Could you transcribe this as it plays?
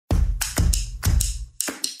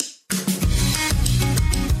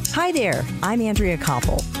Hi there, I'm Andrea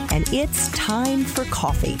Koppel, and it's time for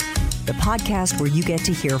coffee. The podcast where you get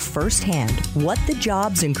to hear firsthand what the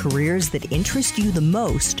jobs and careers that interest you the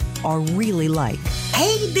most are really like.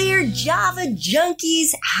 Hey there, Java junkies.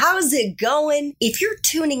 How's it going? If you're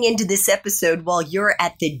tuning into this episode while you're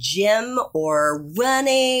at the gym or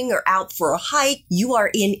running or out for a hike, you are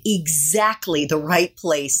in exactly the right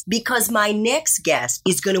place because my next guest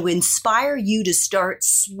is going to inspire you to start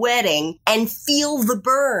sweating and feel the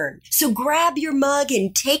burn. So grab your mug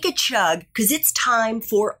and take a chug because it's time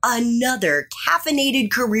for another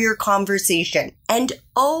caffeinated career conversation. And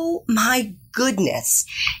oh my goodness,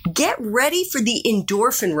 get ready for the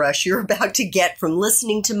endorphin rush you're about to get from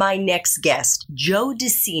listening to my next guest, Joe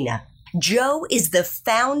Sena. Joe is the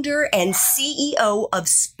founder and CEO of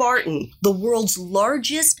Spartan, the world's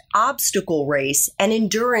largest obstacle race and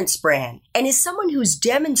endurance brand, and is someone who's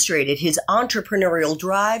demonstrated his entrepreneurial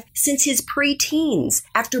drive since his pre-teens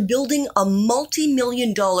after building a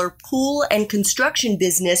multi-million-dollar pool and construction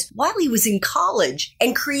business while he was in college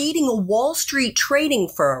and creating a Wall Street trading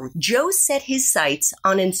firm. Joe set his sights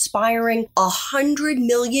on inspiring 100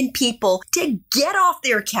 million people to get off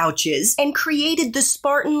their couches and created the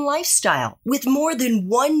Spartan lifestyle. With more than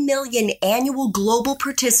 1 million annual global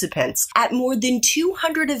participants at more than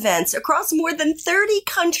 200 events across more than 30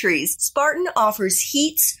 countries, Spartan offers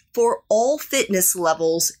heats for all fitness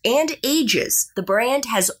levels and ages. The brand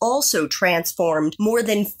has also transformed more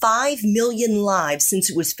than 5 million lives since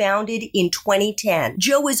it was founded in 2010.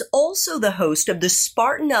 Joe is also the host of the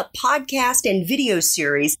Spartan Up podcast and video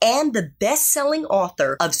series and the best-selling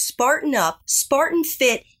author of Spartan Up, Spartan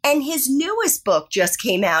Fit, and his newest book just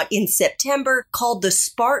came out in September called The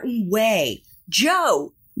Spartan Way.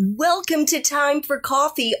 Joe, welcome to Time for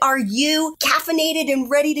Coffee. Are you caffeinated and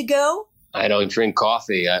ready to go? I don't drink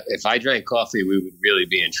coffee. If I drank coffee, we would really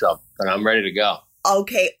be in trouble, but I'm ready to go.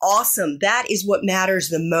 Okay, awesome. That is what matters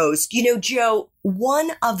the most. You know, Joe,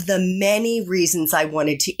 one of the many reasons I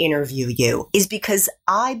wanted to interview you is because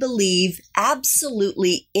I believe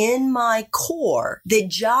absolutely in my core that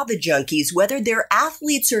Java junkies, whether they're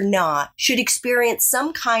athletes or not, should experience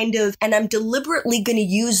some kind of, and I'm deliberately going to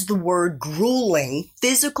use the word grueling,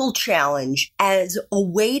 physical challenge as a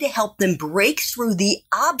way to help them break through the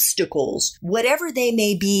obstacles, whatever they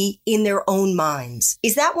may be in their own minds.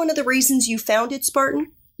 Is that one of the reasons you founded Spartan?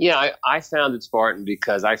 Yeah, I founded Spartan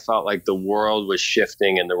because I felt like the world was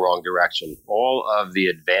shifting in the wrong direction. All of the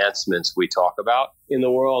advancements we talk about in the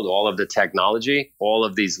world, all of the technology, all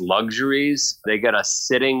of these luxuries, they get us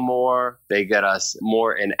sitting more, they get us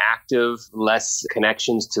more inactive, less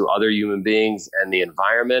connections to other human beings and the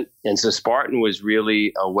environment. And so Spartan was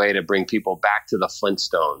really a way to bring people back to the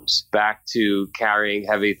Flintstones, back to carrying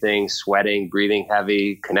heavy things, sweating, breathing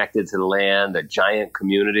heavy, connected to the land, a giant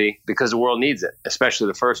community, because the world needs it, especially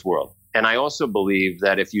the first world. And I also believe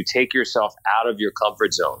that if you take yourself out of your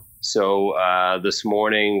comfort zone, so this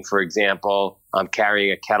morning, for example, I'm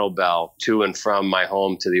carrying a kettlebell to and from my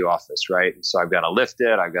home to the office, right? So I've got to lift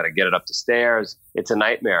it. I've got to get it up the stairs. It's a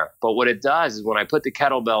nightmare. But what it does is when I put the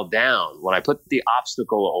kettlebell down, when I put the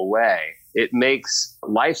obstacle away, it makes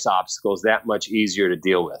life's obstacles that much easier to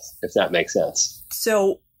deal with, if that makes sense.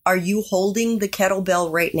 So are you holding the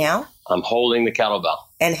kettlebell right now? I'm holding the kettlebell.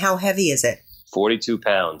 And how heavy is it? 42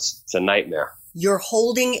 pounds. It's a nightmare. You're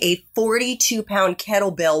holding a 42-pound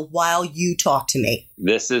kettlebell while you talk to me.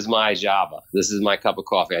 This is my Java. This is my cup of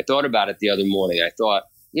coffee. I thought about it the other morning. I thought,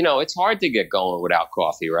 it's hard to get going without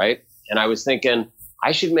coffee, right? And I was thinking,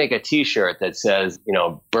 I should make a T-shirt that says,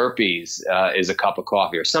 burpees is a cup of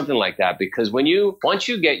coffee or something like that. Because once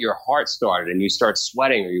you get your heart started and you start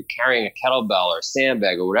sweating or you're carrying a kettlebell or a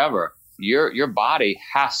sandbag or whatever, your body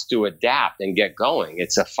has to adapt and get going.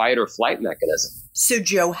 It's a fight or flight mechanism. So,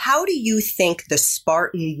 Joe, how do you think the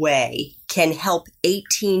Spartan way can help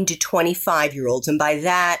 18 to 25-year-olds? And by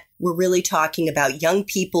that, we're really talking about young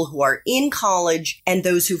people who are in college and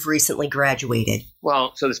those who've recently graduated.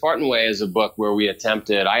 Well, so the Spartan Way is a book where I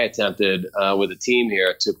attempted with a team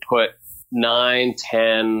here to put 9,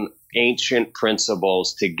 10 ancient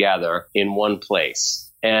principles together in one place.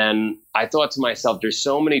 And I thought to myself, there's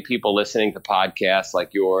so many people listening to podcasts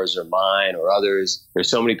like yours or mine or others.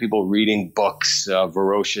 There's so many people reading books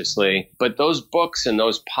voraciously. But those books and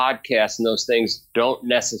those podcasts and those things don't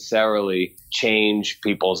necessarily change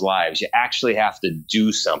people's lives. You actually have to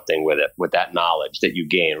do something with it, with that knowledge that you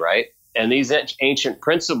gain, right? And these ancient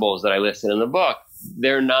principles that I listed in the book,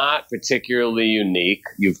 They're not particularly unique.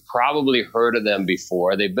 You've probably heard of them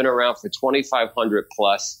before. They've been around for 2,500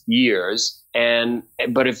 plus years.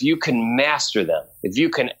 But if you can master them, if you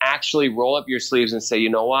can actually roll up your sleeves and say, you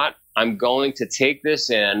know what? I'm going to take this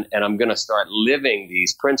in and I'm going to start living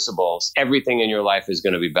these principles. Everything in your life is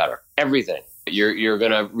going to be better. Everything. You're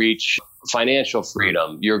going to reach financial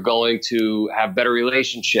freedom. You're going to have better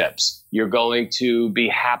relationships. You're going to be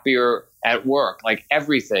happier at work. Like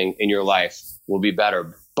everything in your life will be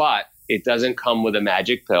better. But it doesn't come with a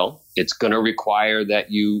magic pill. It's going to require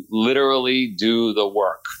that you literally do the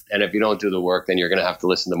work. And if you don't do the work, then you're going to have to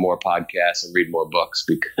listen to more podcasts and read more books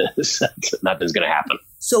because nothing's going to happen.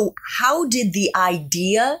 So how did the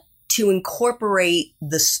idea to incorporate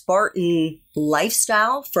the Spartan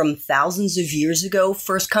lifestyle from thousands of years ago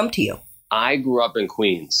first come to you? I grew up in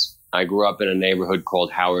Queens. I grew up in a neighborhood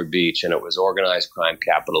called Howard Beach, and it was organized crime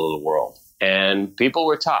capital of the world. And people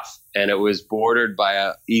were tough. And it was bordered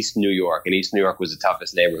by East New York. And East New York was the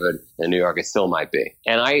toughest neighborhood in New York. It still might be.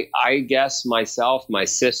 And I guess myself, my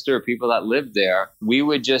sister, people that lived there, we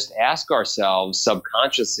would just ask ourselves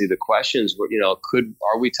subconsciously the questions,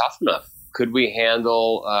 are we tough enough? Could we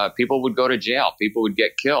handle, people would go to jail. People would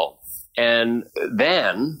get killed. And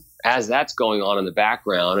then as that's going on in the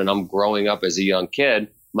background and I'm growing up as a young kid,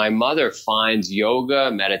 my mother finds yoga,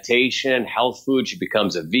 meditation, health food. She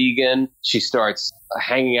becomes a vegan. She starts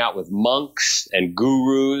hanging out with monks and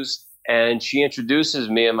gurus. And she introduces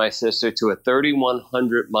me and my sister to a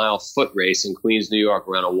 3,100-mile foot race in Queens, New York,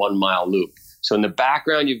 around a 1-mile loop. So in the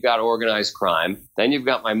background, you've got organized crime. Then you've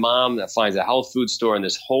got my mom that finds a health food store and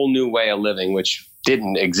this whole new way of living, which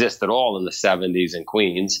didn't exist at all in the 70s in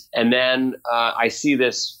Queens. And then I see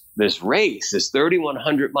this race, this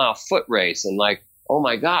 3,100-mile foot race, and like, oh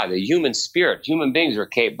my God, the human spirit, human beings are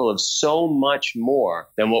capable of so much more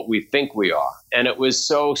than what we think we are. And it was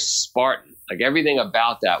so Spartan. Like everything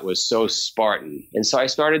about that was so Spartan. And so I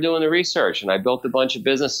started doing the research and I built a bunch of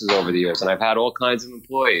businesses over the years and I've had all kinds of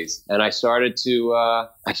employees. And I started to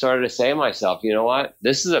say to myself, you know what,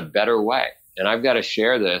 this is a better way. And I've got to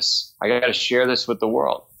share this. I got to share this with the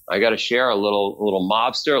world. I got to share a little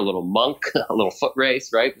mobster, a little monk, a little foot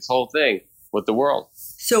race, right? This whole thing with the world.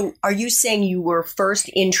 So are you saying you were first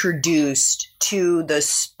introduced to the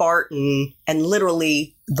Spartan and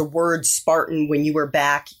literally the word Spartan when you were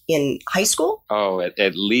back in high school? Oh,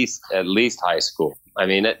 at least high school. I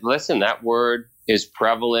mean, listen, that word is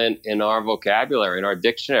prevalent in our vocabulary, in our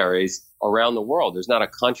dictionaries around the world. There's not a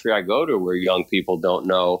country I go to where young people don't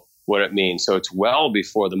know what it means. So it's well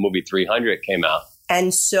before the movie 300 came out.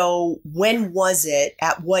 And so when was it,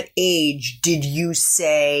 at what age did you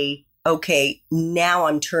say, okay, now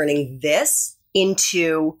I'm turning this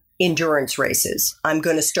into endurance races. I'm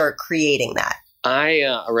going to start creating that.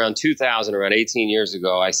 Around 2000, around 18 years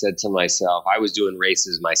ago, I said to myself, I was doing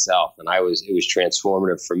races myself and it was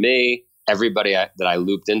transformative for me. Everybody that I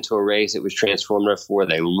looped into a race, it was transformative for.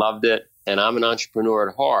 They loved it. And I'm an entrepreneur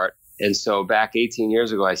at heart. And so back 18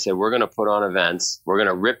 years ago, I said, we're going to put on events. We're going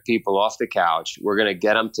to rip people off the couch. We're going to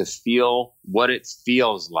get them to feel what it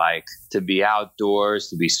feels like to be outdoors,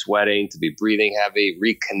 to be sweating, to be breathing heavy,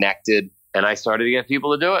 reconnected. And I started to get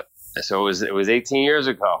people to do it. So it was 18 years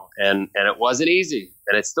ago. And it wasn't easy.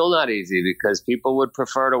 And it's still not easy because people would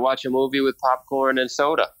prefer to watch a movie with popcorn and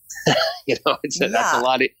soda.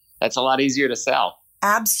 That's a lot easier to sell.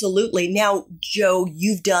 Absolutely. Now, Joe,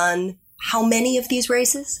 you've done how many of these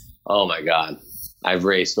races? Oh, my God. I've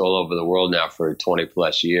raced all over the world now for 20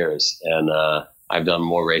 plus years, and I've done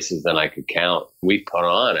more races than I could count. We put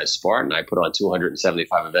on, as Spartan, I put on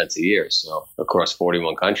 275 events a year, so across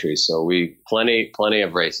 41 countries. So plenty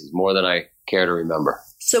of races, more than I care to remember.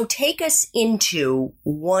 So take us into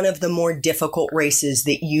one of the more difficult races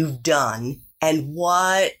that you've done and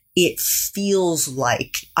what it feels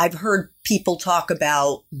like. I've heard people talk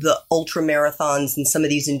about the ultra marathons and some of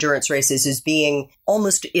these endurance races as being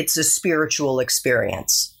it's a spiritual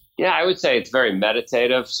experience. Yeah, I would say it's very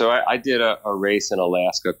meditative. So I did a race in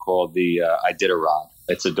Alaska called the Iditarod.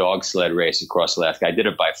 It's a dog sled race across Alaska. I did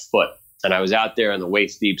it by foot. And I was out there in the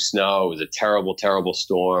waist deep snow. It was a terrible, terrible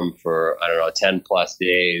storm for, 10 plus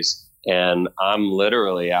days. And I'm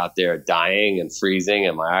literally out there dying and freezing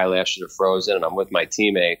and my eyelashes are frozen and I'm with my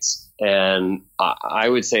teammates. And I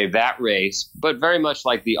would say that race, but very much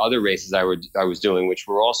like the other races I was doing, which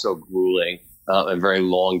were also grueling and very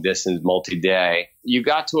long distance, multi-day, you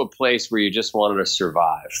got to a place where you just wanted to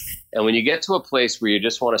survive. And when you get to a place where you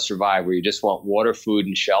just want to survive, where you just want water, food,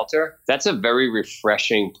 and shelter, that's a very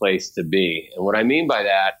refreshing place to be. And what I mean by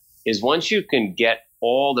that is once you can get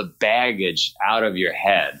all the baggage out of your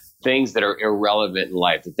head, things that are irrelevant in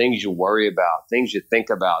life, the things you worry about, things you think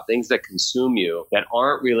about, things that consume you that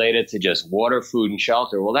aren't related to just water, food, and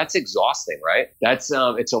shelter. Well, that's exhausting, right? That's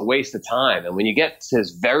it's a waste of time. And when you get to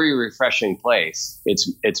this very refreshing place,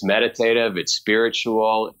 it's meditative, it's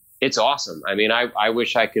spiritual, it's awesome. I mean, I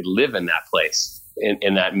wish I could live in that place,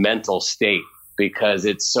 in that mental state, because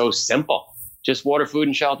it's so simple. Just water, food,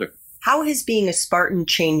 and shelter. How has being a Spartan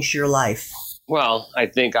changed your life? Well, I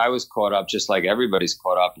think I was caught up, just like everybody's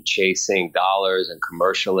caught up, in chasing dollars and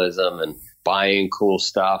commercialism and buying cool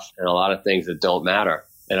stuff and a lot of things that don't matter.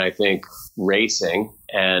 And I think racing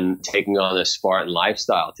and taking on this Spartan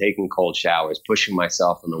lifestyle, taking cold showers, pushing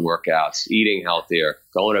myself in the workouts, eating healthier,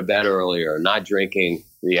 going to bed earlier, not drinking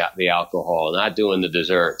the alcohol, not doing the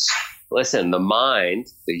desserts. Listen, the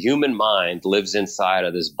human mind lives inside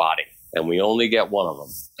of this body, and we only get one of them.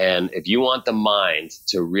 And if you want the mind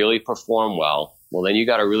to really perform well, then you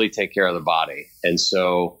got to really take care of the body. And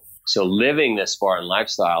so living this Spartan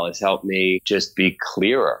lifestyle has helped me just be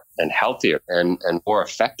clearer and healthier and more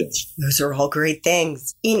effective. Those are all great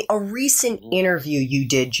things. In a recent interview you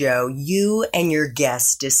did, Joe, you and your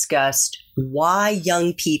guests discussed why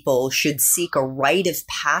young people should seek a rite of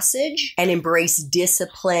passage and embrace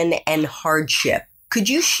discipline and hardship. Could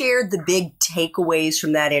you share the big takeaways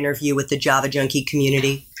from that interview with the Java Junkie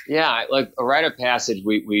community? Yeah, like a rite of passage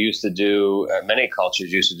we used to do, many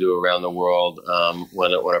cultures used to do around the world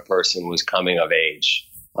when a person was coming of age,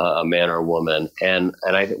 a man or a woman. And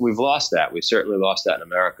I think we've lost that. We've certainly lost that in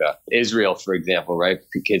America. Israel, for example, right?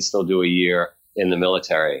 Kids still do a year in the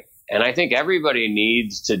military. And I think everybody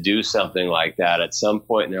needs to do something like that at some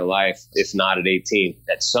point in their life, if not at 18,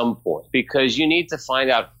 at some point, because you need to find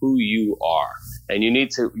out who you are. And you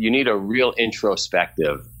need a real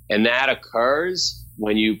introspective. And that occurs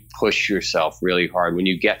when you push yourself really hard, when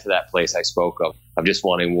you get to that place I spoke of just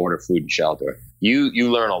wanting water, food, and shelter. You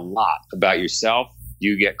learn a lot about yourself.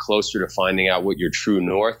 You get closer to finding out what your true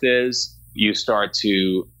north is. You start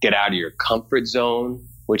to get out of your comfort zone,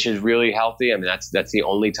 which is really healthy. I mean, that's the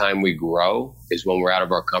only time we grow is when we're out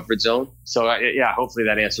of our comfort zone. So yeah, hopefully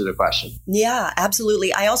that answers the question. Yeah,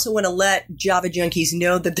 absolutely. I also want to let Java Junkies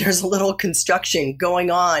know that there's a little construction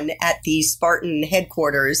going on at the Spartan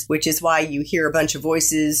headquarters, which is why you hear a bunch of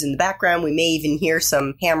voices in the background. We may even hear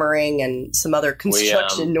some hammering and some other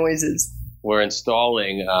construction noises. We're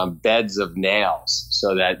installing beds of nails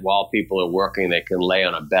so that while people are working, they can lay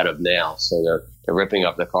on a bed of nails. So they're ripping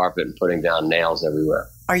up the carpet and putting down nails everywhere.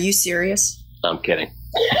 Are you serious? I'm kidding.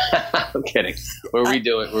 I'm kidding. We're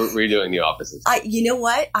redoing the offices. You know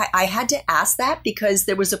what? I had to ask that because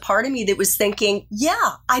there was a part of me that was thinking,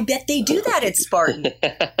 yeah, I bet they do that at Spartan.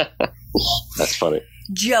 That's funny.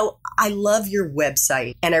 Joe, I love your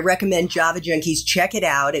website, and I recommend Java Junkies check it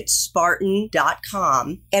out at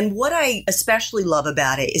Spartan.com. And what I especially love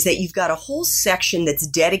about it is that you've got a whole section that's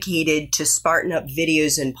dedicated to Spartan Up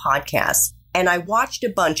videos and podcasts. And I watched a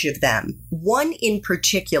bunch of them. One in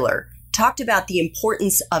particular talked about the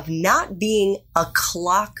importance of not being a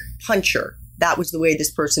clock puncher. That was the way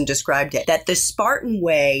this person described it. That the Spartan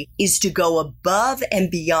way is to go above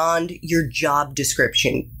and beyond your job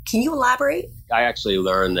description. Can you elaborate? I actually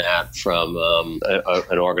learned that from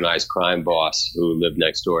an organized crime boss who lived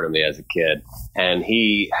next door to me as a kid. And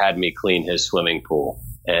he had me clean his swimming pool.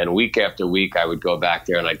 And week after week, I would go back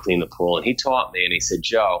there and I'd clean the pool. And he taught me, and he said,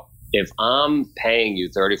 Joe, if I'm paying you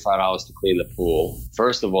 $35 to clean the pool,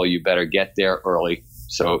 first of all, you better get there early.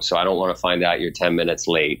 So I don't want to find out you're 10 minutes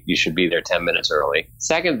late. You should be there 10 minutes early.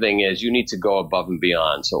 Second thing is you need to go above and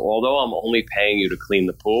beyond. So although I'm only paying you to clean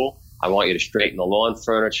the pool, I want you to straighten the lawn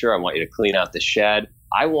furniture. I want you to clean out the shed.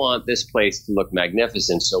 I want this place to look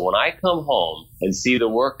magnificent. So when I come home and see the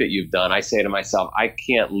work that you've done, I say to myself, I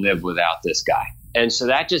can't live without this guy. And so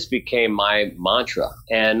that just became my mantra.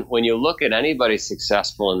 And when you look at anybody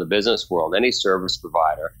successful in the business world, any service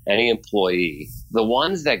provider, any employee, the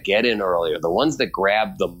ones that get in earlier, the ones that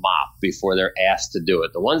grab the mop before they're asked to do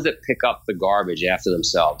it, the ones that pick up the garbage after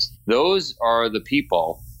themselves, those are the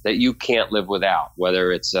people that you can't live without,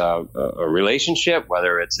 whether it's a relationship,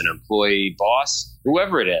 whether it's an employee boss,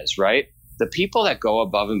 whoever it is, right? The people that go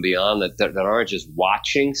above and beyond, that aren't just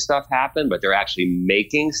watching stuff happen, but they're actually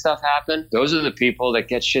making stuff happen, those are the people that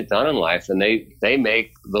get shit done in life, and they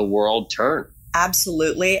make the world turn.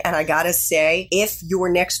 Absolutely. And I gotta say, if your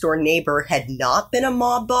next door neighbor had not been a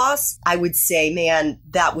mob boss, I would say, man,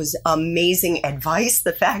 that was amazing advice.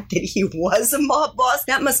 The fact that he was a mob boss,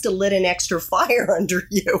 that must have lit an extra fire under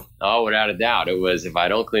you. Oh, without a doubt. It was, if I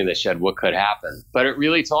don't clean the shed, what could happen? But it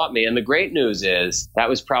really taught me. And the great news is that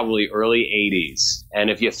was probably early 80s. And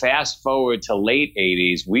if you fast forward to late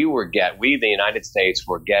 80s, we, the United States,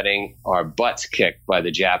 were getting our butts kicked by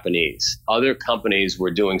the Japanese. Other companies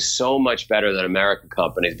were doing so much better than American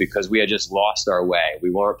companies because we had just lost our way.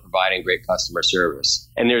 We weren't providing great customer service.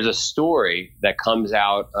 And there's a story that comes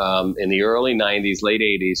out in the early 90s, late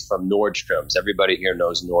 80s from Nordstrom's. Everybody here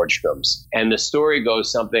knows Nordstrom's. And the story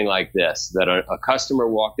goes something like this, that a customer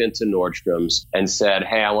walked into Nordstrom's and said,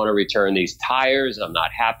 hey, I want to return these tires. I'm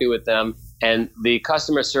not happy with them. And the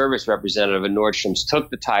customer service representative at Nordstrom's took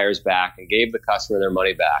the tires back and gave the customer their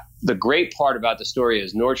money back. The great part about the story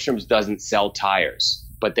is Nordstrom's doesn't sell tires,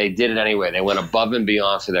 but they did it anyway. They went above and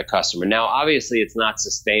beyond for their customer. Now, obviously, it's not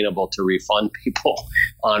sustainable to refund people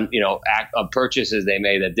on, purchases they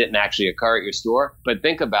made that didn't actually occur at your store. But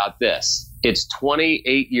think about this. It's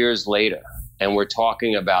 28 years later, and we're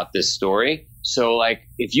talking about this story. So,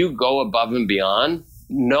 if you go above and beyond,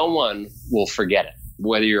 no one will forget it.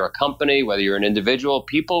 Whether you're a company, whether you're an individual,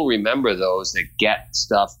 people remember those that get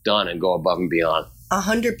stuff done and go above and beyond.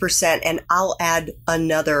 100%. And I'll add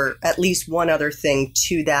at least one other thing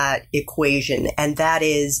to that equation. And that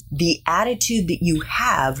is the attitude that you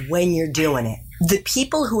have when you're doing it. The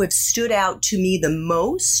people who have stood out to me the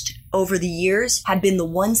most over the years have been the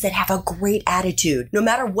ones that have a great attitude. No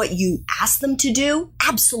matter what you ask them to do,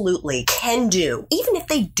 absolutely can do. Even if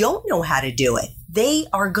they don't know how to do it, they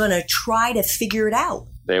are going to try to figure it out.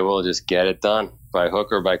 They will just get it done by hook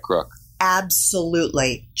or by crook.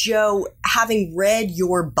 Absolutely. Joe, having read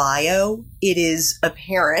your bio, it is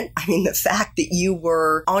apparent, the fact that you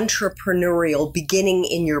were entrepreneurial beginning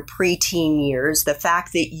in your preteen years, the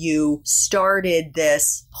fact that you started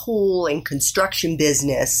this pool and construction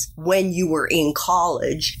business when you were in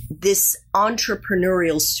college, this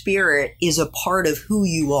entrepreneurial spirit is a part of who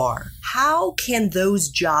you are. How can those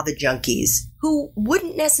Java junkies who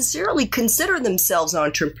wouldn't necessarily consider themselves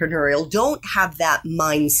entrepreneurial, don't have that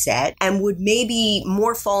mindset, and would maybe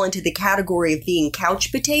more fall into the category of being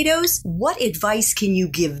couch potatoes, what advice can you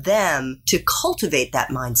give them to cultivate that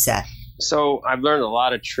mindset? So I've learned a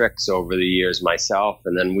lot of tricks over the years myself,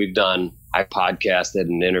 and then I podcasted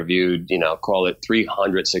and interviewed, call it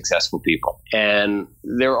 300 successful people. And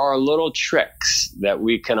there are little tricks that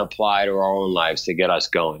we can apply to our own lives to get us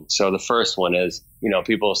going. So the first one is,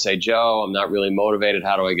 people say, Joe, I'm not really motivated.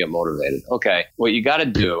 How do I get motivated? Okay, what you got to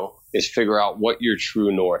do is figure out what your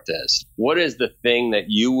true north is. What is the thing that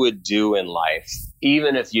you would do in life,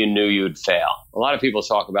 even if you knew you'd fail? A lot of people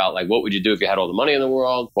talk about, what would you do if you had all the money in the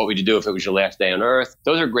world? What would you do if it was your last day on earth?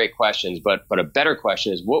 Those are great questions, but a better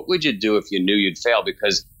question is, what would you do if you knew you'd fail?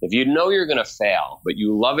 Because if you know you're going to fail, but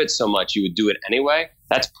you love it so much you would do it anyway,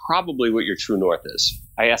 that's probably what your true north is.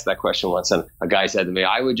 I asked that question once, and a guy said to me,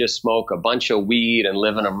 I would just smoke a bunch of weed and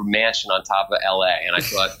live in a mansion on top of LA. And I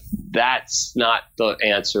thought, that's not the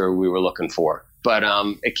answer we were looking for. But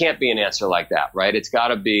it can't be an answer like that, right? It's got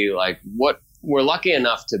to be what we're lucky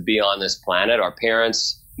enough to be on this planet. Our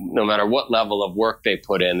parents, no matter what level of work they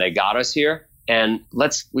put in, they got us here. And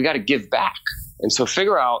we got to give back. And so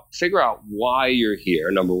figure out why you're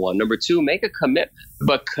here, number one. Number two, make a commitment,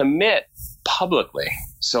 but commit publicly.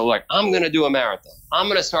 So I'm going to do a marathon. I'm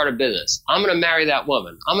going to start a business. I'm going to marry that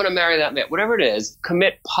woman. I'm going to marry that man. Whatever it is,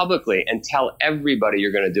 commit publicly and tell everybody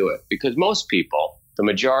you're going to do it. Because most people, the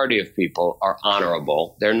majority of people, are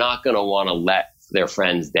honorable. They're not going to want to let their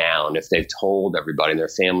friends down if they've told everybody in their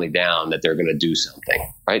family down that they're going to do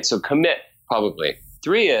something, right? So commit publicly.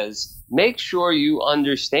 3 is make sure you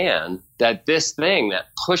understand that this thing, that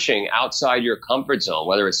pushing outside your comfort zone,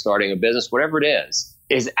 whether it's starting a business, whatever it is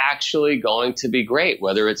actually going to be great,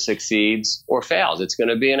 whether it succeeds or fails. It's going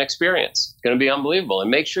to be an experience. It's going to be unbelievable.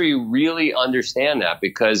 And make sure you really understand that,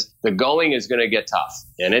 because the going is going to get tough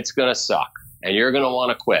and it's going to suck and you're going to want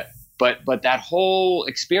to quit. But that whole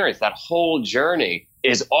experience, that whole journey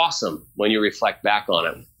is awesome when you reflect back on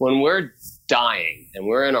it. When we're dying and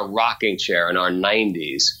we're in a rocking chair in our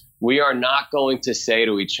 90s, we are not going to say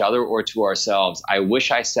to each other or to ourselves, I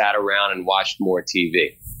wish I sat around and watched more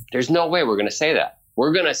TV. There's no way we're going to say that.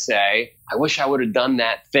 We're going to say, I wish I would have done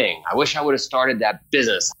that thing. I wish I would have started that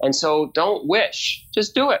business. And so don't wish,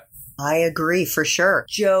 just do it. I agree for sure.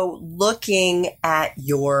 Joe, looking at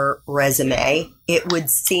your resume, it would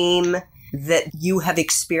seem that you have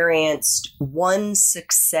experienced one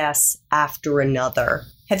success after another.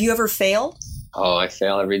 Have you ever failed? Oh, I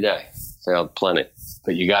fail every day. Failed plenty.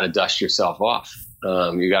 but you got to dust yourself off.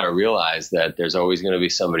 You got to realize that there's always going to be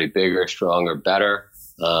somebody bigger, stronger, better.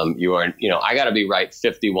 I got to be right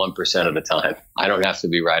 51% of the time. I don't have to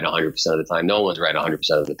be right 100% of the time. No one's right 100%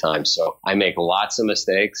 of the time. So I make lots of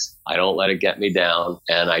mistakes. I don't let it get me down.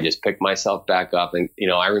 And I just pick myself back up. And,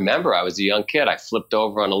 I remember I was a young kid. I flipped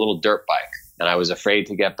over on a little dirt bike and I was afraid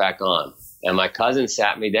to get back on. And my cousin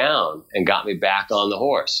sat me down and got me back on the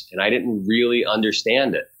horse. And I didn't really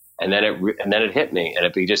understand it. And then it hit me, and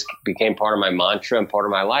it just became part of my mantra and part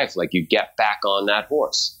of my life. Like, you get back on that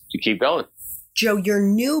horse. You keep going. Joe, your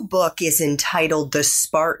new book is entitled The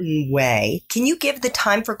Spartan Way. Can you give the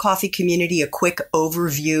Time for Coffee community a quick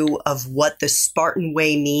overview of what the Spartan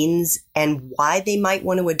Way means and why they might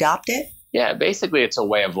want to adopt it? Yeah, basically it's a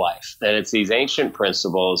way of life. And it's these ancient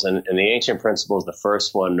principles. And the ancient principles, the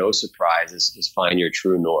first one, no surprise, is find your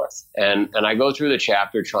true north. And I go through the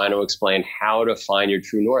chapter trying to explain how to find your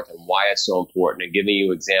true north and why it's so important, and giving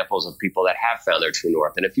you examples of people that have found their true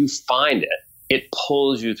north. And if you find it, it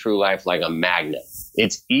pulls you through life like a magnet.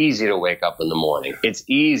 It's easy to wake up in the morning. It's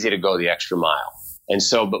easy to go the extra mile. And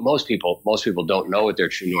so, but most people don't know what their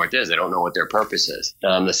true north is. They don't know what their purpose is.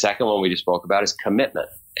 The second one we just spoke about is commitment.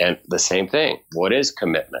 And the same thing. What is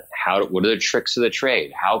commitment? What are the tricks of the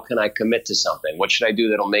trade? How can I commit to something? What should I do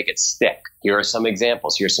that'll make it stick? Here are some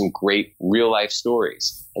examples. Here's some great real life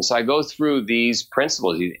stories. And so I go through these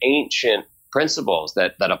principles, these ancient principles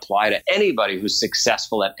that apply to anybody who's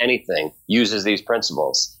successful at anything, uses these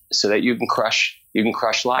principles so that you can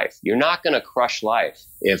crush life. You're not going to crush life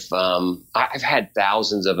if I've had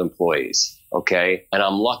thousands of employees. Okay. And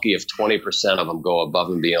I'm lucky if 20% of them go above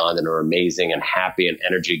and beyond and are amazing and happy and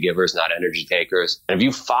energy givers, not energy takers. And if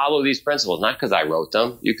you follow these principles, not because I wrote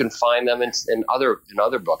them, you can find them in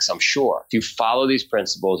other books, I'm sure. If you follow these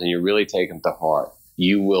principles and you really take them to heart,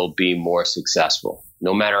 you will be more successful,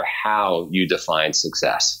 no matter how you define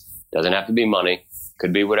success. Doesn't have to be money,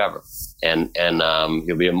 could be whatever. And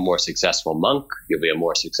you'll be a more successful monk, you'll be a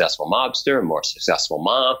more successful mobster, a more successful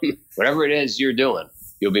mom, whatever it is you're doing.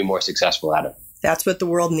 You'll be more successful at it. That's what the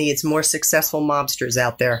world needs, more successful mobsters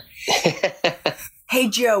out there. Hey,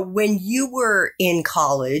 Joe, when you were in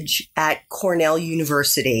college at Cornell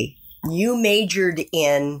University, you majored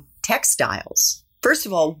in textiles. First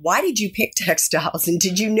of all, why did you pick textiles? And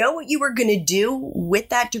did you know what you were going to do with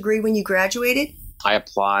that degree when you graduated? I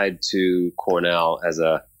applied to Cornell as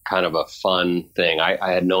a kind of a fun thing.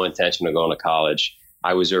 I had no intention of going to college.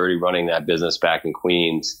 I was already running that business back in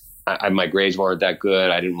Queens. My grades weren't that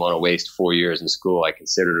good. I didn't want to waste 4 years in school. I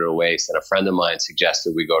considered it a waste. And a friend of mine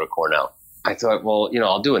suggested we go to Cornell. I thought, well,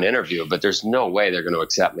 I'll do an interview, but there's no way they're going to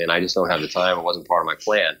accept me. And I just don't have the time. It wasn't part of my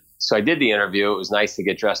plan. So I did the interview. It was nice to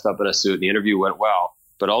get dressed up in a suit. The interview went well.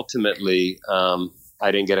 But ultimately,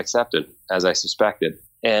 I didn't get accepted, as I suspected.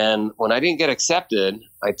 And when I didn't get accepted,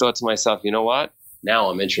 I thought to myself, you know what?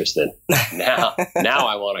 Now I'm interested. Now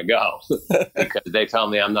I want to go because they tell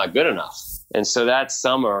me I'm not good enough. And so that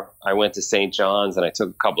summer, I went to St. John's and I took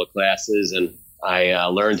a couple of classes and I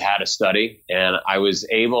learned how to study. And I was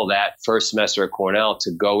able that first semester at Cornell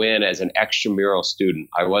to go in as an extramural student.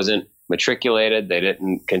 I wasn't matriculated. They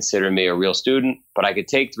didn't consider me a real student, but I could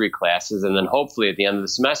take 3 classes. And then hopefully at the end of the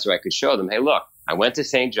semester, I could show them, hey, look, I went to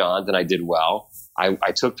St. John's and I did well.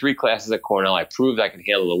 I took 3 classes at Cornell. I proved I could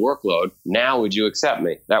handle the workload. Now would you accept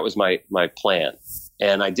me? That was my plan.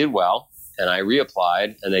 And I did well. And I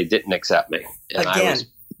reapplied, and they didn't accept me. And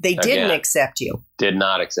they didn't accept you. Did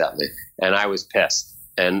not accept me. And I was pissed.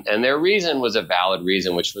 And their reason was a valid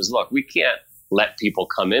reason, which was, look, we can't let people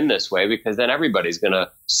come in this way because then everybody's going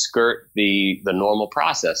to skirt the normal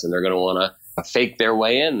process, and they're going to want to fake their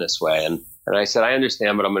way in this way. And I said, I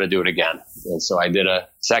understand, but I'm going to do it again. And so I did a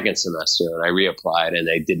second semester, and I reapplied, and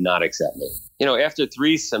they did not accept me. After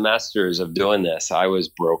 3 semesters of doing this, I was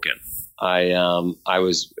broken. I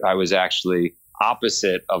was actually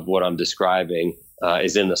opposite of what I'm describing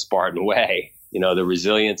is in the Spartan way. The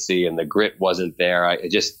resiliency and the grit wasn't there.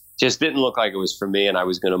 It just didn't look like it was for me. And I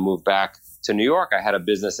was going to move back to New York. I had a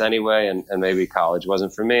business anyway, and maybe college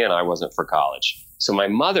wasn't for me, and I wasn't for college. So my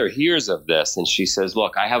mother hears of this, and she says,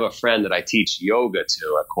 look, I have a friend that I teach yoga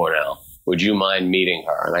to at Cornell. Would you mind meeting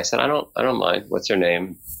her? And I said, I don't mind. What's her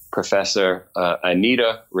name? Professor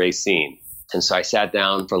Anita Racine. And so I sat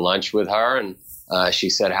down for lunch with her, and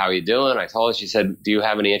she said, how are you doing? I told her, she said, do you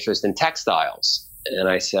have any interest in textiles? And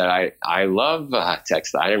I said, I love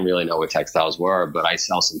textiles. I didn't really know what textiles were, but I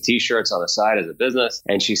sell some T-shirts on the side as a business.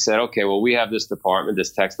 And she said, okay, well, we have this department,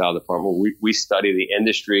 this textile department, where we study the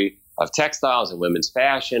industry of textiles and women's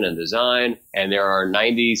fashion and design. And there are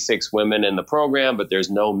 96 women in the program, but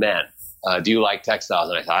there's no men. Do you like textiles?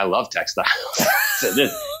 And I said, I love textiles. So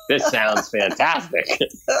this this sounds fantastic.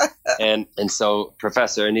 And so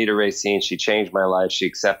Professor Anita Racine, she changed my life. She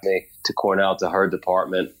accepted me to Cornell, to her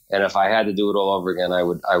department. And if I had to do it all over again, I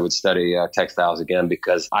would study textiles again,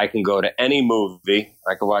 because I can go to any movie.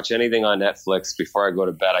 I can watch anything on Netflix. Before I go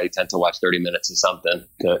to bed, I tend to watch 30 minutes of something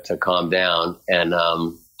to calm down. And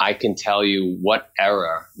I can tell you what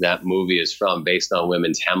era that movie is from based on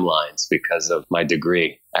women's hemlines because of my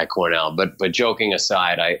degree at Cornell. But joking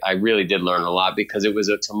aside, I really did learn a lot, because it was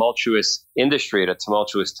a tumultuous industry at a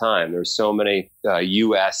tumultuous time. There were so many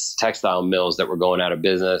U.S. textile mills that were going out of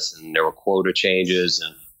business, and there were quota changes,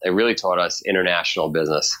 and they really taught us international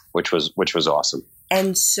business, which was awesome.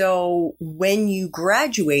 And so when you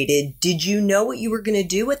graduated, did you know what you were going to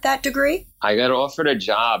do with that degree? I got offered a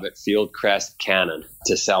job at Fieldcrest Cannon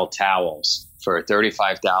to sell towels for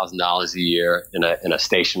 $35,000 a year in a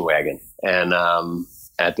station wagon. And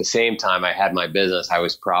at the same time I had my business, I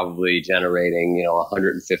was probably generating,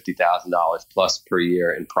 $150,000 plus per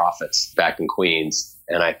year in profits back in Queens.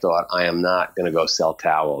 And I thought, I am not going to go sell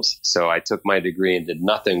towels. So I took my degree and did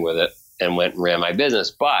nothing with it and went and ran my business.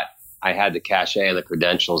 But I had the cachet and the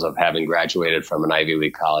credentials of having graduated from an Ivy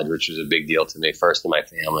League college, which was a big deal to me, first in my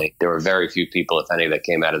family. There were very few people, if any, that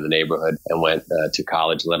came out of the neighborhood and went to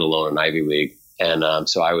college, let alone an Ivy League. And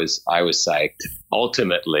so I was psyched.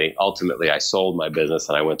 Ultimately, I sold my business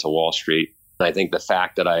and I went to Wall Street. And I think the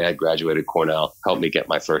fact that I had graduated Cornell helped me get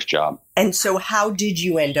my first job. And so how did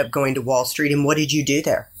you end up going to Wall Street, and what did you do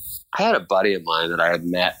there? I had a buddy of mine that I had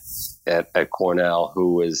met at Cornell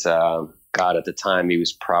who was... at the time, he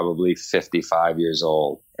was probably 55 years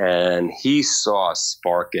old. And he saw a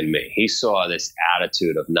spark in me. He saw this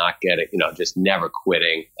attitude of not getting, just never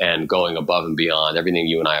quitting and going above and beyond everything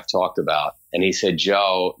you and I have talked about. And he said,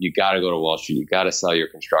 Joe, you got to go to Wall Street. You got to sell your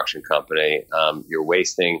construction company. You're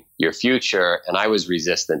wasting your future. And I was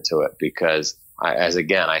resistant to it because I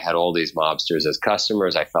had all these mobsters as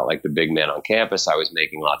customers. I felt like the big man on campus. I was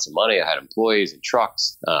making lots of money. I had employees and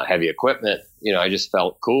trucks, heavy equipment. I just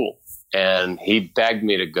felt cool. And he begged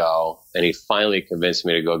me to go, and he finally convinced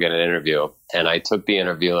me to go get an interview. And I took the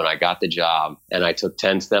interview and I got the job, and I took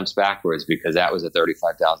 10 steps backwards because that was a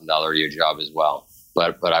 $35,000 a year job as well.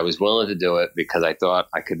 But I was willing to do it because I thought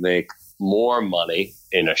I could make more money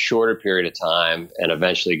in a shorter period of time and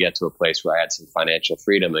eventually get to a place where I had some financial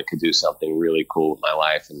freedom and could do something really cool with my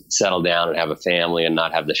life and settle down and have a family and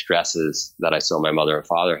not have the stresses that I saw my mother and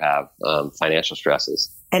father have, financial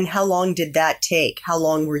stresses. And how long did that take? How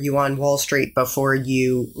long were you on Wall Street before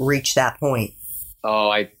you reached that point? Oh,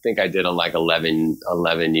 I think I did 11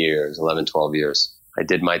 years, 11, 12 years. I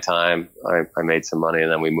did my time. I made some money,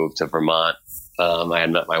 and then we moved to Vermont. I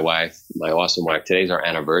had met my wife, my awesome wife. Today's our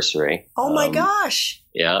anniversary. Oh my gosh.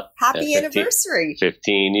 Yeah. Happy anniversary.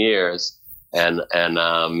 15 years. And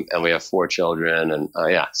we have 4 children. And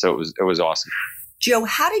so it was awesome. Joe,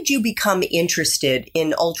 how did you become interested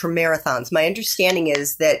in ultramarathons? My understanding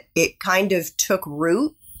is that it kind of took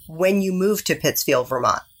root when you moved to Pittsfield,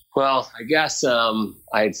 Vermont. Well, I guess I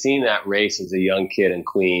had seen that race as a young kid in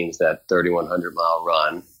Queens, that 3,100-mile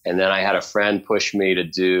run. And then I had a friend push me to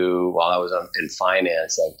do, while I was in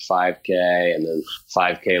finance, like 5K, and then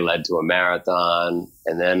 5K led to a marathon.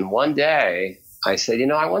 And then one day I said,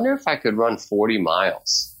 I wonder if I could run 40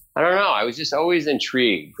 miles. I don't know. I was just always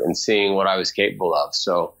intrigued in seeing what I was capable of.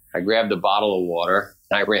 So I grabbed a bottle of water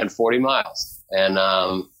and I ran 40 miles. And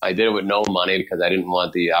I did it with no money because I didn't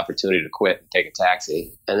want the opportunity to quit and take a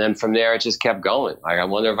taxi. And then from there, it just kept going. Like, I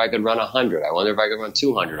wonder if I could run 100. I wonder if I could run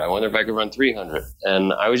 200. I wonder if I could run 300.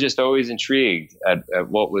 And I was just always intrigued at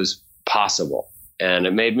what was possible. And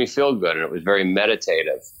it made me feel good. And it was very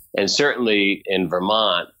meditative. And certainly in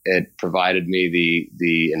Vermont, it provided me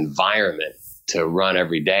the environment to run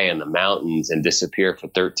every day in the mountains and disappear for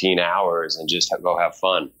 13 hours and just go have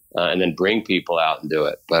fun and then bring people out and do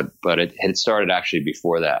it. But it had started actually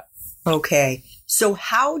before that. Okay. So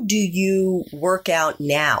how do you work out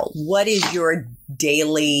now? What is your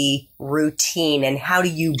daily routine, and how do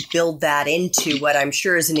you build that into what I'm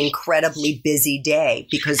sure is an incredibly busy day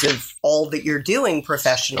because of all that you're doing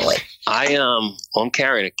professionally? I'm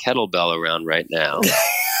carrying a kettlebell around right now.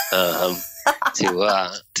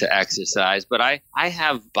 To exercise, but I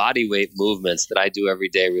have body weight movements that I do every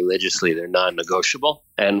day religiously. They're non-negotiable,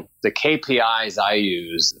 and the KPIs I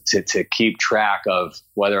use to keep track of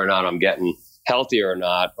whether or not I'm getting healthy or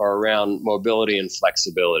not are around mobility and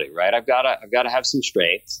flexibility. Right? I've got to have some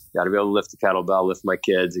strength. Got to be able to lift the kettlebell, lift my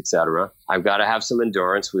kids, etc. I've got to have some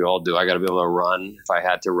endurance. We all do. I got to be able to run if I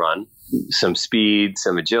had to run. Some speed,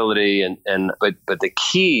 some agility, but the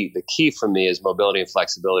key for me is mobility and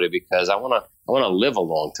flexibility, because I want to live a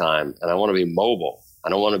long time and I want to be mobile. I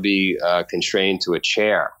don't want to be constrained to a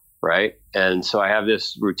chair right? And so I have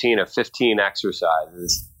this routine of 15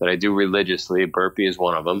 exercises that I do religiously. Burpee is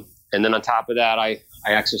one of them. And then on top of that, I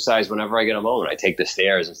exercise whenever I get a moment. I take the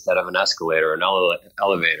stairs instead of an escalator or an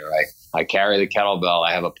elevator. I carry the kettlebell.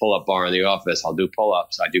 I have a pull-up bar in the office. I'll do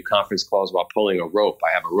pull-ups. I do conference calls while pulling a rope.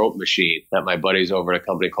 I have a rope machine that my buddies over at a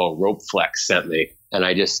company called Rope Flex sent me. And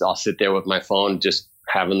I'll sit there with my phone, just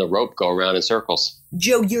having the rope go around in circles.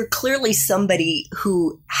 Joe, you're clearly somebody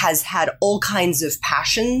who has had all kinds of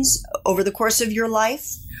passions over the course of your life.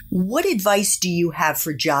 What advice do you have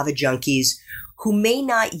for Java junkies who may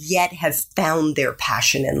not yet have found their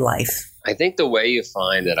passion in life? I think the way you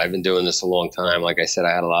find it, I've been doing this a long time. Like I said,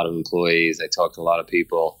 I had a lot of employees. I talked to a lot of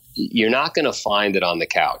people. You're not going to find it on the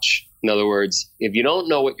couch. In other words, if you don't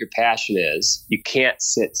know what your passion is, you can't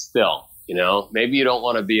sit still. You know, maybe you don't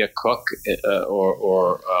want to be a cook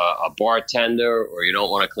or a bartender, or you don't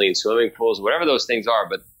want to clean swimming pools, whatever those things are.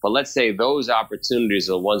 But let's say those opportunities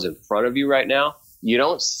are the ones in front of you right now. You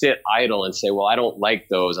don't sit idle and say, well, I don't like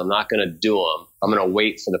those. I'm not going to do them. I'm going to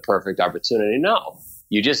wait for the perfect opportunity. No,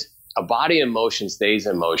 a body in motion stays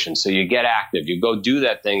in motion. So you get active. You go do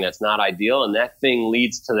that thing that's not ideal, and that thing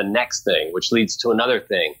leads to the next thing, which leads to another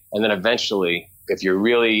thing. And then eventually, if you're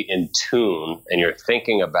really in tune and you're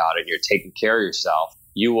thinking about it, you're taking care of yourself,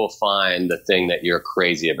 you will find the thing that you're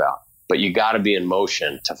crazy about. But you got to be in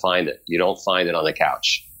motion to find it. You don't find it on the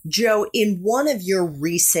couch. Joe, in one of your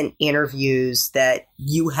recent interviews that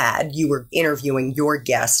you were interviewing your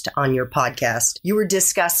guest on your podcast, you were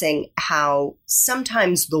discussing how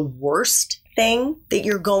sometimes the worst thing that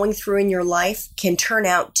you're going through in your life can turn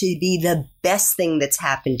out to be the best thing that's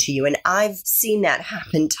happened to you. And I've seen that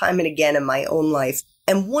happen time and again in my own life.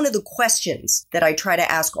 And one of the questions that I try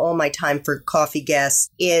to ask all my Time for Coffee guests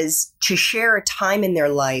is to share a time in their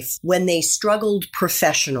life when they struggled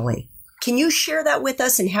professionally. Can you share that with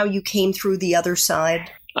us and how you came through the other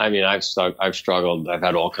side? I mean, I've struggled. I've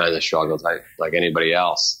had all kinds of struggles, like anybody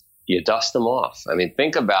else. You dust them off. I mean,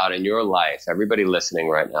 think about in your life, everybody listening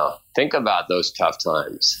right now, think about those tough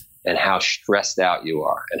times and how stressed out you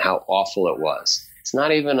are and how awful it was. It's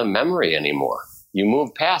not even a memory anymore. You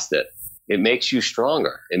move past it. It makes you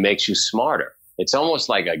stronger. It makes you smarter. It's almost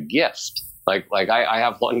like a gift. Like I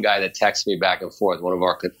have one guy that texts me back and forth, one of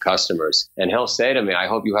our customers, and he'll say to me, I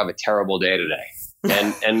hope you have a terrible day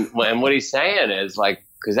today. And what he's saying is like,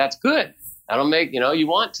 because that's good. I don't you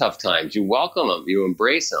want tough times. You welcome them. You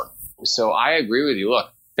embrace them. So I agree with you.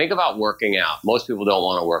 Look, think about working out. Most people don't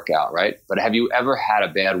want to work out, right? But have you ever had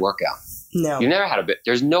a bad workout? No. You never had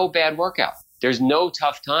there's no bad workout. There's no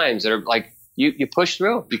tough times that are like, you push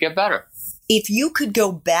through, you get better. If you could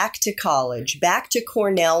go back to college, back to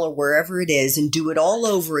Cornell or wherever it is, and do it all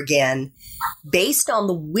over again, based on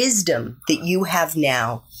the wisdom that you have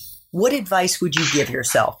now, what advice would you give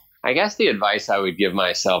yourself? I guess the advice I would give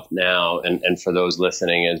myself now, and for those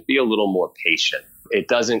listening, is be a little more patient. It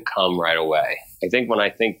doesn't come right away. I think when I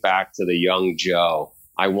think back to the young Joe,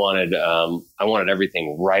 I wanted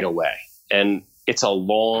everything right away. And it's a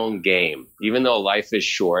long game. Even though life is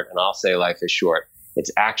short, and I'll say life is short,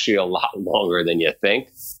 it's actually a lot longer than you think.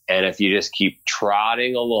 And if you just keep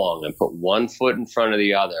trotting along and put one foot in front of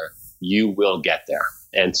the other, you will get there.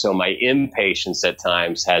 And so my impatience at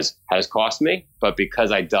times has cost me, but because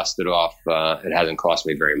I dusted off, it hasn't cost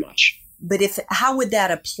me very much. But how would that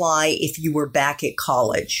apply if you were back at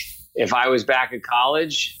college? If I was back at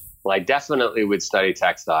college, well, I definitely would study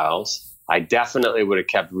textiles. I definitely would have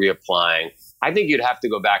kept reapplying. I think you'd have to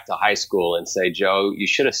go back to high school and say, Joe, you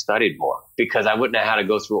should have studied more, because I wouldn't have had to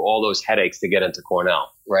go through all those headaches to get into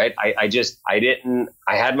Cornell, right? I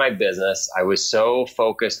had my business. I was so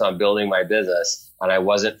focused on building my business, and I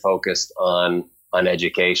wasn't focused on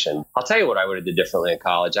education. I'll tell you what I would have did differently in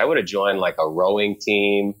college. I would have joined like a rowing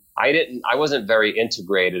team. I wasn't very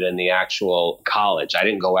integrated in the actual college. I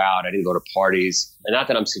didn't go out. I didn't go to parties. And not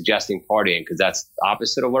that I'm suggesting partying, because that's the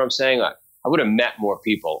opposite of what I'm saying. I would have met more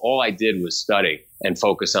people. All I did was study and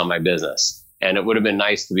focus on my business. And it would have been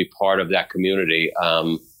nice to be part of that community,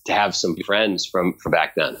 to have some friends from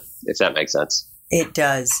back then, if that makes sense. It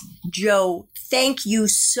does. Joe, thank you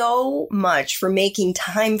so much for making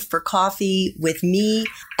time for coffee with me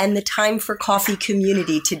and the Time for Coffee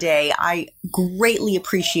community today. I greatly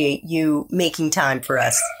appreciate you making time for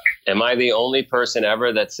us. Am I the only person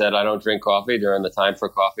ever that said I don't drink coffee during the Time for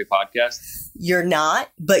Coffee podcast? You're not,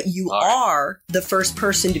 but you are the first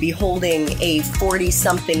person to be holding a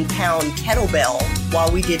 40-something pound kettlebell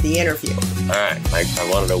while we did the interview. All right.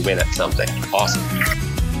 I wanted to win at something. Awesome.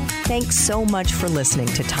 Thanks so much for listening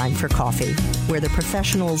to Time for Coffee, where the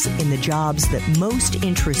professionals in the jobs that most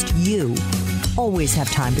interest you always have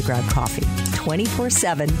time to grab coffee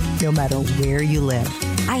 24/7, no matter where you live.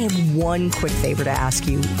 I have one quick favor to ask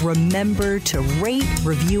you. Remember to rate,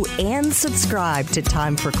 review, and subscribe to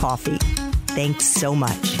Time for Coffee. Thanks so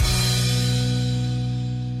much.